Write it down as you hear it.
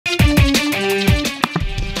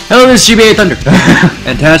Hello, this is GBA Thunder.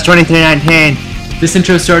 And Task 2319. This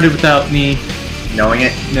intro started without me Knowing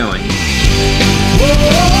it? knowing.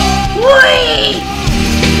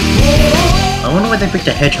 I wonder why they picked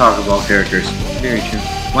a hedgehog of all characters. Very true.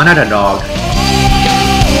 Why not a dog?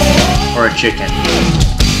 Or a chicken?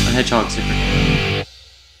 A hedgehog's different.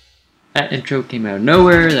 That intro came out of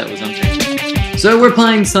nowhere, that was unfair. So we're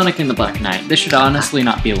playing Sonic and the Black Knight. This should honestly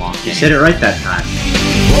not be a long game. You said it right that time.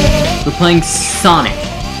 We're playing Sonic.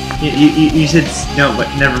 You said... No, but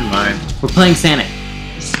never mind. We're playing Sonic.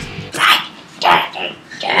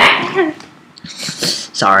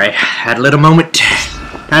 Sorry, had a little moment.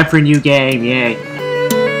 Time for a new game, yay.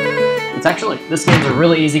 It's actually, this game's a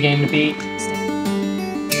really easy game to beat.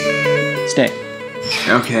 Stay.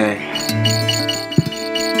 Okay.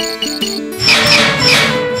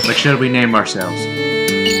 What should we name ourselves?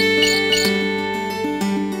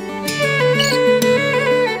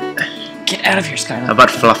 Get out of here, Skylar. How about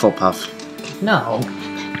Flufflepuff? No.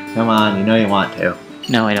 Come on, you know you want to.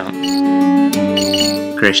 No, I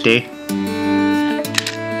don't. Christy?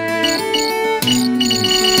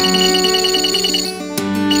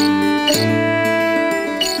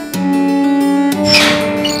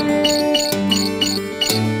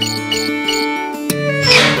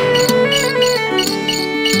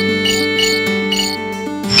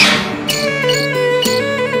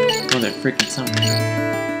 Oh, they're freaking Sonic.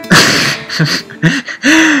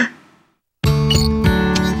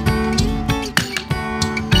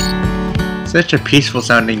 Such a peaceful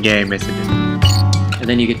sounding game, isn't it? And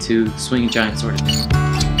then you get to swing a giant sword.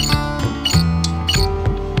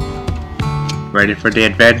 Ready for the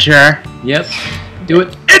adventure? Yep. Do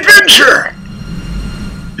it. Adventure!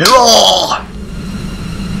 Hello!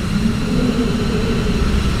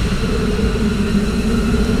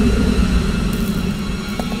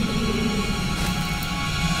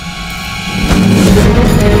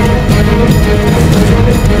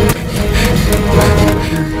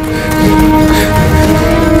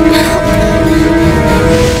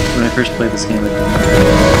 When I first played this game,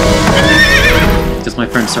 because my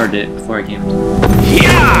friend started it before I came.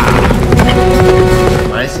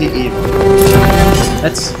 Why is he evil?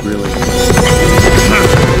 That's really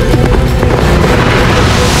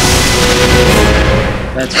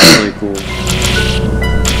That's really cool.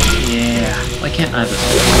 Yeah. Why can't I have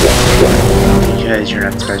a Because you're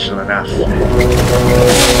not special enough.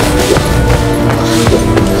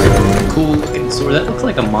 cool looking sword? That looks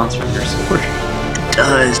like a Monster Hunter sword. It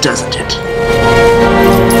does, doesn't it?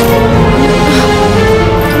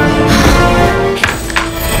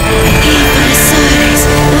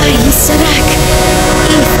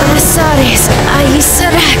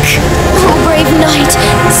 Oh, brave knight,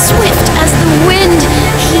 swift as the wind,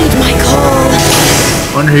 heed my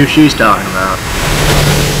call. Wonder who she's talking about.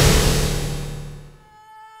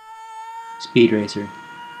 Speed Racer.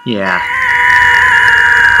 Yeah.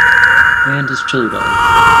 And his chili dog.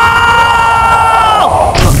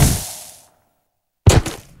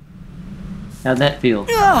 How'd that feel?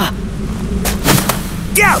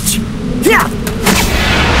 Ouch! Yeah!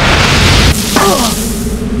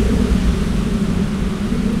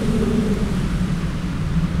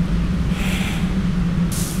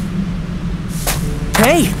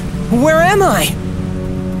 Hey, where am I?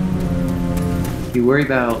 You worry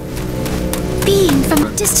about... Being from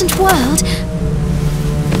a distant world,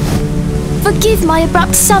 forgive my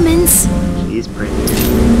abrupt summons. She's pretty.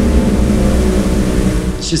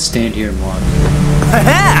 Let's just stand here and watch.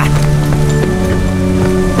 Ha-ha!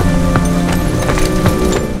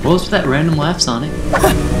 What was that random laugh, Sonic?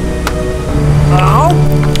 Oh?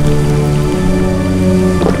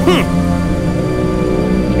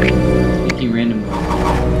 Making random noise.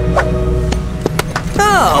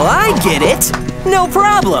 Oh, I get it. No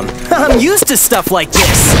problem. I'm used to stuff like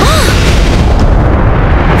this.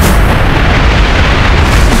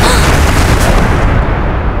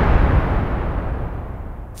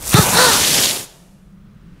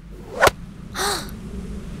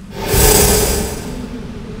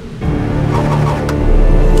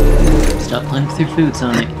 Stop playing with your food,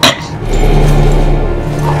 Sonic.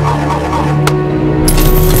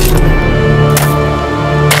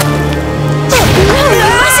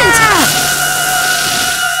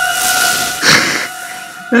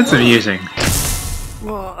 That's amusing.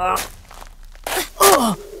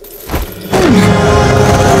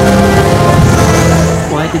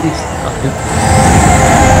 Why did he stop him?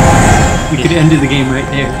 We could have ended the game right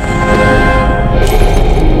there.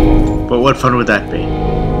 But what fun would that be?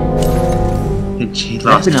 And she That's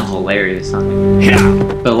lost. been hilarious, Sonic. Yeah.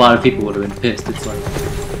 But a lot of people would have been pissed. It's like,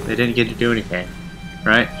 They didn't get to do anything,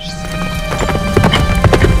 right?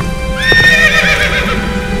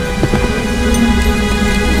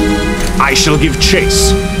 shall give chase.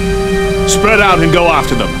 Spread out and go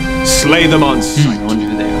after them. Slay them on I sight. wonder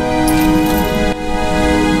who they are.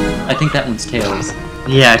 I think that one's Tails.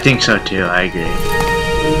 Yeah, I think so too. I agree.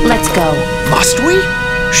 Let's go. Must we?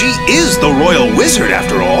 She is the royal wizard,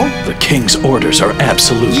 after all. The king's orders are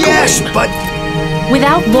absolute, Yes, Gawain. but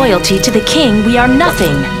Without loyalty to the king, we are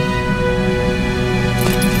nothing.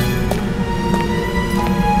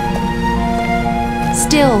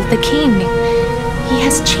 Still, the king, he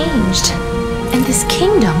has changed. And this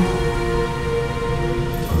kingdom.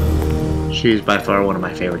 She's by far one of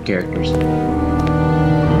my favorite characters.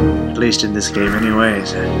 At least in this game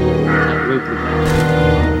anyways.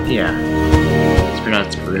 Yeah. It's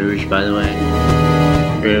pronounced Bruges, by the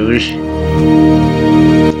way. Bruges.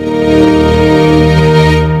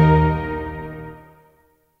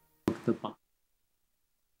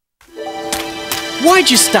 Why'd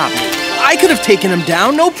you stop me? I could have taken him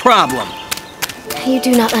down, no problem. You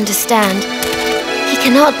do not understand. He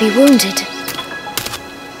cannot be wounded.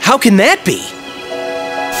 How can that be?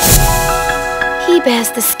 He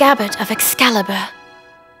bears the scabbard of Excalibur.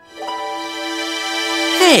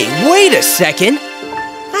 Hey, wait a second.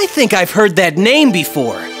 I think I've heard that name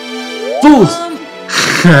before. Fools!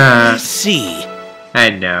 I see. I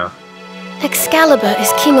know. Excalibur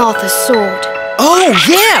is King Arthur's sword. Oh,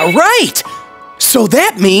 yeah, right! So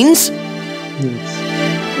that means...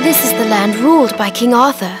 This is the land ruled by King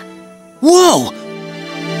Arthur. Whoa!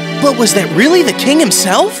 But was that really the king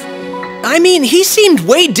himself? I mean, he seemed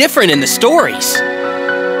way different in the stories.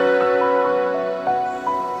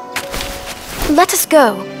 Let us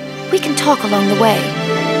go. We can talk along the way.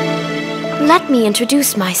 Let me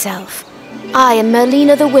introduce myself. I am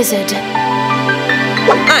Merlina the Wizard.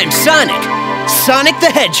 I'm Sonic. Sonic the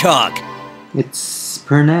Hedgehog. It's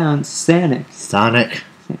pronounced Sonic. Sonic.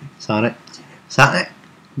 Sonic. Sonic.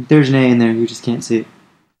 There's an A in there, you just can't see it.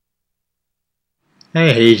 I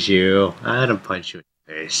hate you. I had to punch you in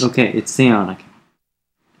the face. Okay, it's Sonic.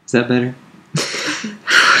 Is that better?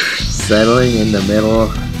 Settling in the middle.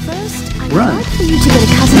 First, I'd Run. like for you to get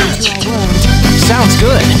accustomed to our world. Sounds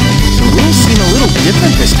good. The rules seem a little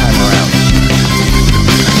different this time around.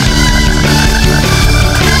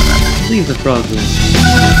 Leave the frog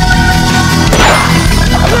alone.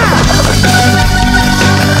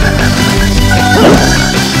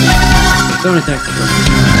 Don't attack the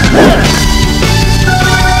frog.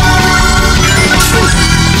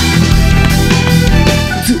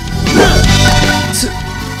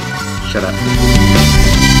 Shut up.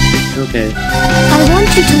 Okay. I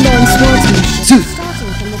want you to learn swordsmanship,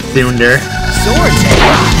 starting from the Thunder. Swords, eh?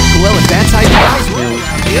 Well, if that's how you guys roll,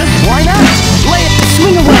 why not? Lay it,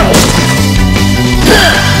 swing away.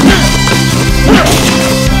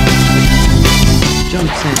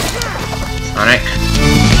 Jumps in. Sonic.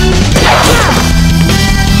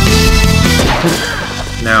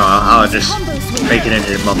 No, I'll just make it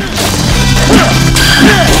into a moment.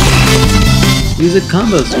 Use a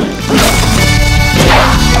combo swing.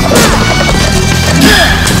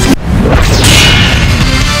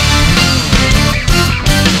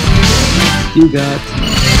 You got.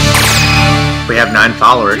 We have 9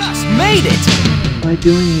 followers. Just made it. All I'm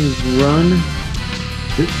doing is run.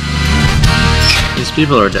 These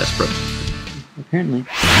people are desperate. Apparently.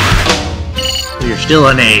 You're still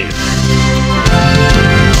a knave.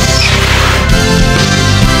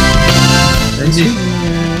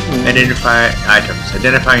 Identify items.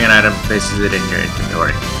 Identifying an item places it in your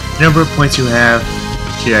inventory. The number of points you have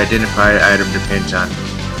to identify an item depends on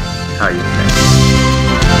how you play.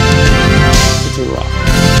 It's a rock.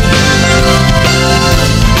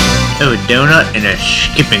 Oh, a donut and a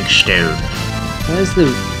skipping stone. Why is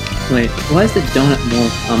the donut more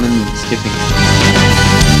common than skipping?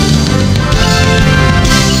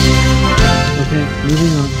 Okay,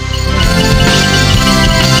 moving on.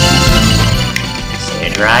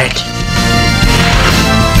 Stand right.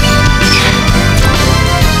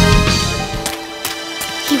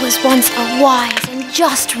 He was once a wise and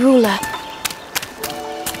just ruler.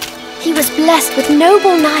 He was blessed with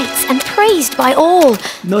noble knights and praised by all.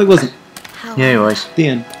 No, he wasn't. However, Yeah, he was. The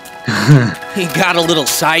end. He got a little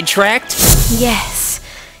sidetracked. yes,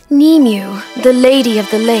 Nemu, the Lady of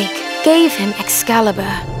the Lake, gave him Excalibur.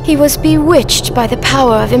 He was bewitched by the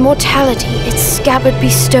power of immortality its scabbard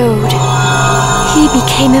bestowed. He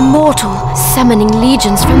became immortal, summoning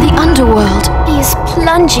legions from the underworld. He is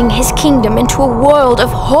plunging his kingdom into a world of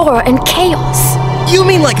horror and chaos. You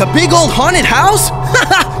mean like a big old haunted house?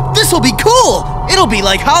 Haha, this'll be cool. It'll be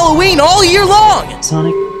like Halloween all year long.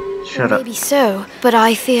 Sonic, Shut up. Maybe so, but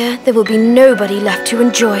I fear there will be nobody left to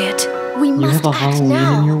enjoy it. We you must have a act Halloween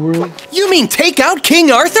now. in your world? You mean take out King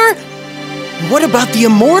Arthur? What about the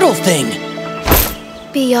immortal thing?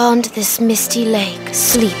 Beyond this misty lake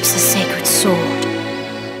sleeps a sacred sword.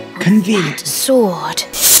 Convenient. That sword.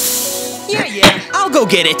 Yeah, I'll go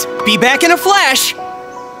get it. Be back in a flash.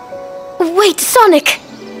 Wait, Sonic!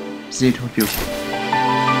 See, I told you.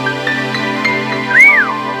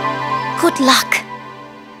 Good luck.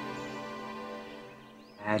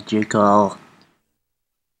 Magical.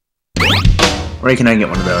 Where can I get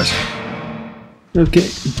one of those? Okay.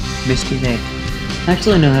 Misty Lake.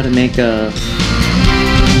 Actually, I know how to make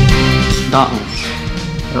gauntlets.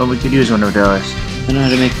 Well, we could use one of those. I know how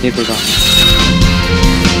to make paper gauntlets.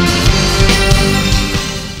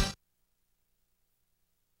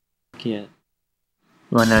 Yeah.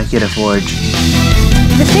 Why not get a forge?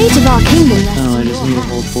 The fate of our kingdom rests Oh, I in just your need a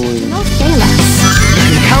hands. whole boy. Do not fail us. You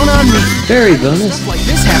can count on me. Berry bonus. Like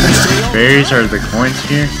this happens to me. Berries are the coins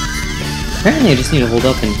here? Apparently, I just need to hold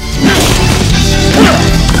up and.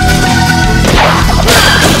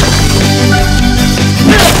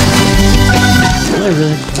 Do I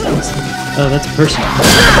really? Oh, that's personal.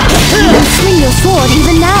 You can swing your sword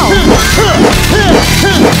even now.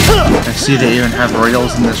 I see they even have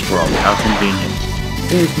royals in this world. How convenient.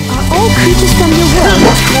 Are all creatures from your world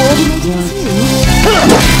as coordinated as you?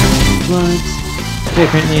 What? Okay,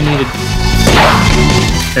 apparently I needed.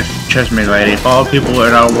 Trust me, lady, if all people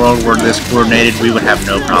in our world were this coordinated, we would have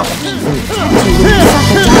no problems. You will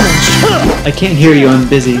suffer damage. I can't hear you, I'm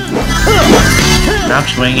busy. Stop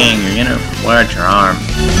swinging, you're gonna wet your arm.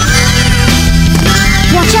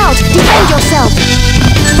 Watch out! Defend yourself!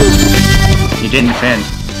 You didn't defend.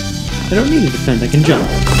 I don't need to defend, I can jump.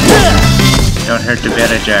 Don't hurt the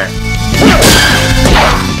villager.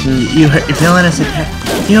 You hurt the villainous attack.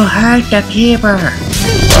 You hurt the keeper!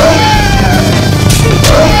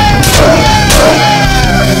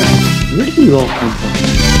 Where did you all come from?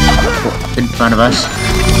 In front of us.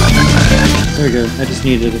 There we go, I just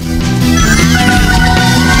needed it.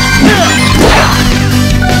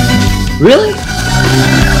 Really?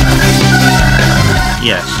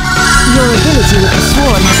 Yes. Your ability with the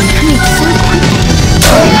sword has improved so quickly.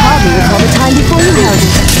 I can hardly recall the time before you held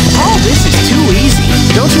it. All this is too easy.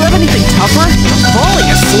 Don't you have anything tougher? I'm falling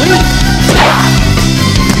asleep.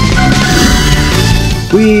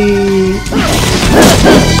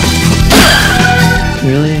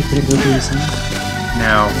 Really? I couldn't go through this thing?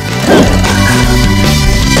 No.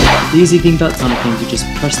 The easy thing about Sonic games, you just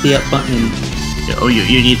press the up button and... Oh, you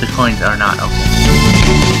need the coins or not? Okay.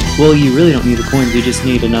 Well, you really don't need the coins, you just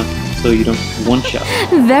need enough so you don't one-shot.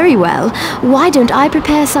 Very well. Why don't I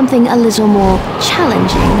prepare something a little more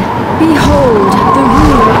challenging? Behold, the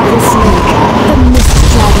ruler of this lake, the Mist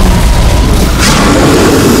Dragon.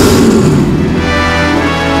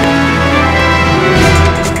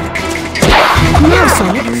 Now,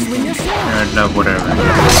 Sonic, swing your sword. No, whatever.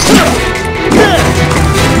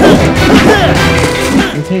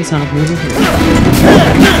 Okay, Sonic, move over.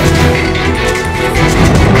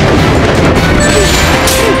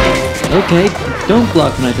 Okay, don't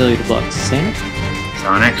block when I tell you to block, Sonic.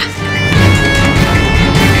 Sonic.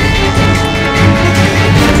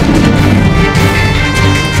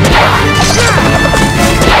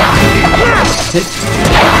 Hit.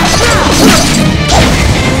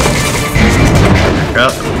 Back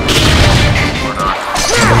up. Or not.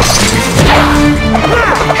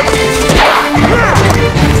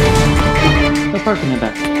 Let's park in the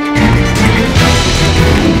back.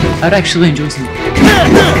 I'd actually enjoy some.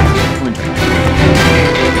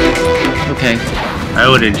 Okay. I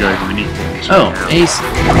would enjoy the mini things. Oh, Ace.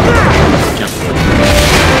 Jump.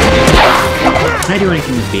 Can I do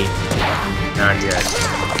anything with B? Not yet.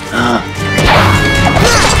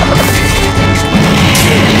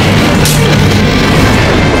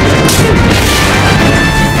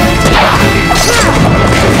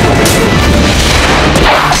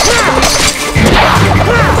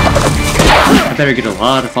 I better get a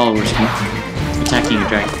lot of followers from attacking a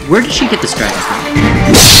dragon. Where did she get this dragon from?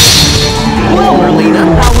 Well, Merlina,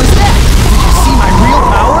 how was that? Did you see my real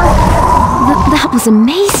power? That was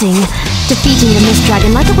amazing. Defeating the Mist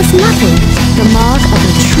Dragon like it was nothing. The mark of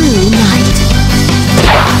a true knight.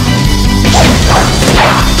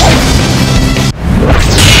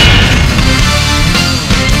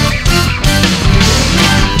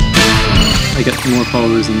 I got more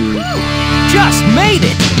followers than you. Just made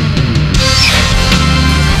it!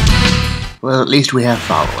 Well, at least we have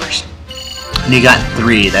followers. And you got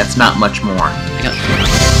 3, that's not much more. I got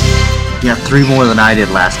You got 3 more than I did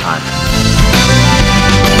last time.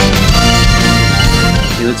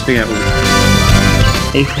 Okay, let's figure out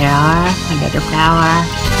what Big power, another power.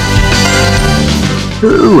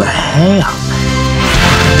 Ooh, ham.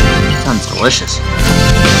 Sounds delicious.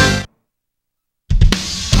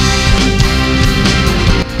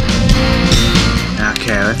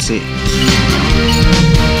 see.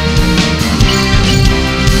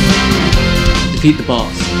 Defeat the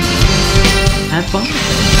boss. Have fun.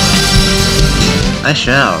 I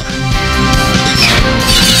shall.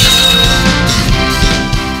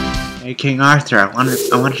 Hey, King Arthur, I want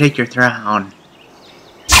to take your throne.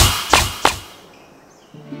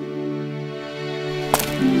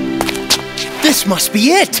 This must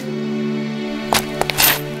be it!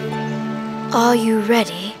 Are you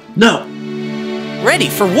ready? No. Ready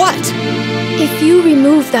for what? If you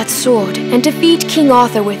remove that sword and defeat King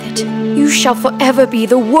Arthur with it, you shall forever be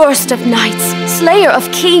the worst of knights, slayer of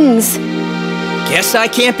kings. Guess I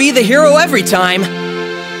can't be the hero every time.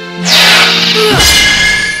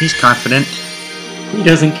 He's confident. He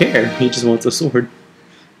doesn't care. He just wants a sword.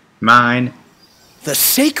 Mine. The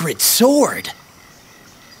sacred sword.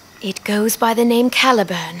 It goes by the name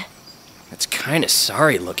Caliburn. That's kinda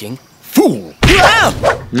sorry looking. Fool!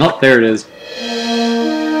 Oh, there it is.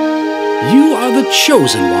 You are the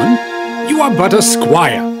chosen one. You are but a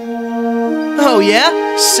squire. Oh yeah?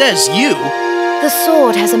 Says you. The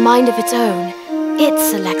sword has a mind of its own. It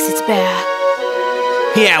selects its bearer.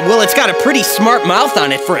 Yeah, well, it's got a pretty smart mouth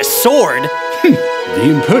on it for a sword. The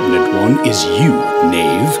impertinent one is you,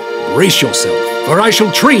 knave. Brace yourself, for I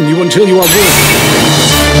shall train you until you are worthy.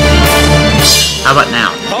 How about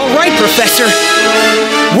now? All right, Professor.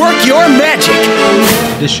 Work your magic.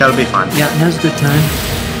 This shall be fun. Yeah, now's a good time.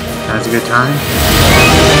 That's a good time.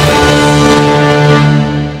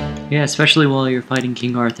 Yeah, especially while you're fighting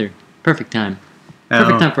King Arthur. Perfect time. Oh.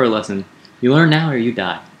 Perfect time for a lesson. You learn now or you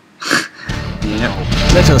die. Yep.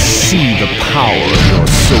 Let us see the power of your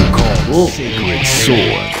so-called sacred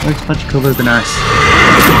sword. Looks much cooler than us.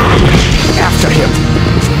 After him.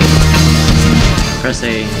 Press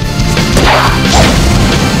A.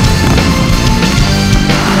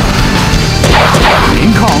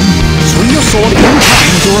 Remain calm. Swing your sword in time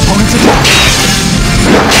with your opponent's attack.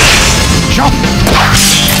 Jump!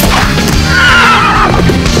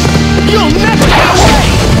 You'll never get away!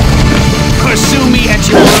 Pursue me at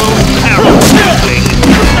your own peril, sibling!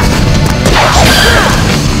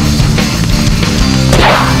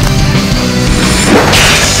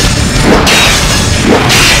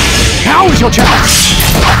 Now is your chance!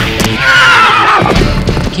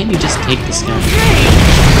 Can't you just take this guy?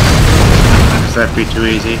 Does that be too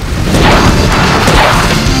easy?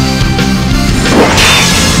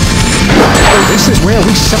 This is where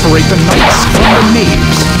we separate the knights from the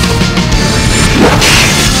knaves.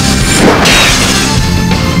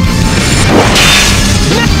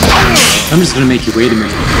 I'm just gonna make you wait a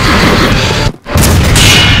minute.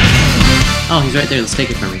 Oh, he's right there. Let's take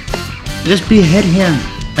it from me. Just behead him.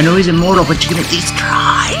 I know he's immortal, but you can at least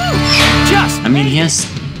try. I mean, he has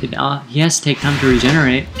to take time to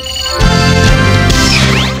regenerate.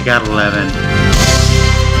 I got 11.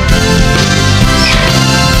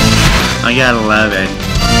 I got 11.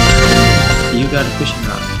 You got a fishing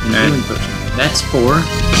rod and a healing potion. That's 4.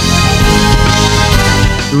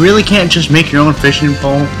 You really can't just make your own fishing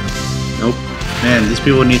pole? Nope. Man, these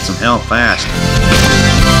people need some help fast.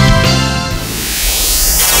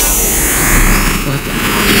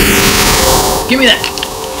 Give me that!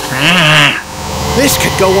 This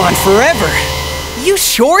could go on forever. You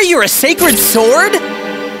sure you're a sacred sword?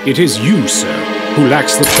 It is you, sir, who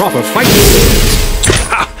lacks the proper fighting skills.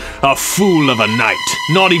 A fool of a knight,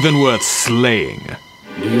 not even worth slaying.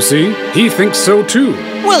 Do you see? He thinks so too.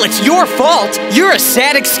 Well, it's your fault. You're a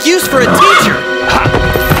sad excuse for a teacher.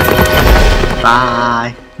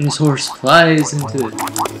 Bye. This horse flies into it.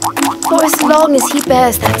 For as long as he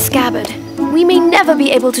bears that scabbard, we may never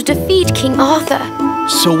be able to defeat King Arthur.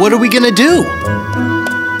 So what are we gonna do?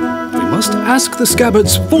 We must ask the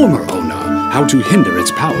scabbard's former owner how to hinder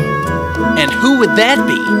its power. And who would that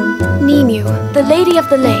be? Nemu, the Lady of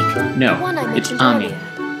the Lake. No, One I it's mentioned Ami.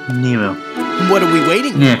 earlier. Nemo. What are we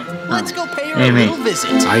waiting for? Yeah. Let's go pay her Hey, a me. little visit.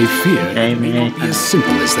 I fear Hey, it may man. not be as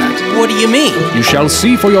simple as that. What do you mean? You shall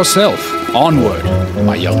see for yourself. Onward,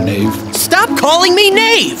 my young knave. Stop calling me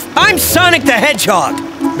Knave! I'm Sonic the Hedgehog!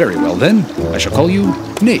 Very well then, I shall call you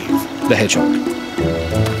Knave the Hedgehog.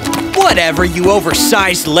 Whatever, you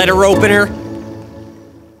oversized letter opener.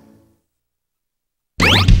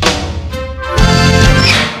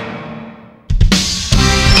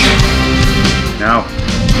 No.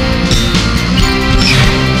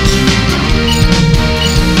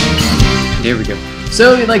 There we go.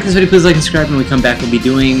 So if you like this video, please like and subscribe. When we come back, we'll be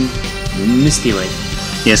doing Misty Lake.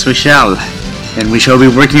 Yes, we shall. And we shall be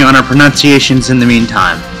working on our pronunciations in the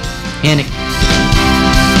meantime. Panic.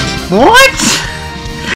 What?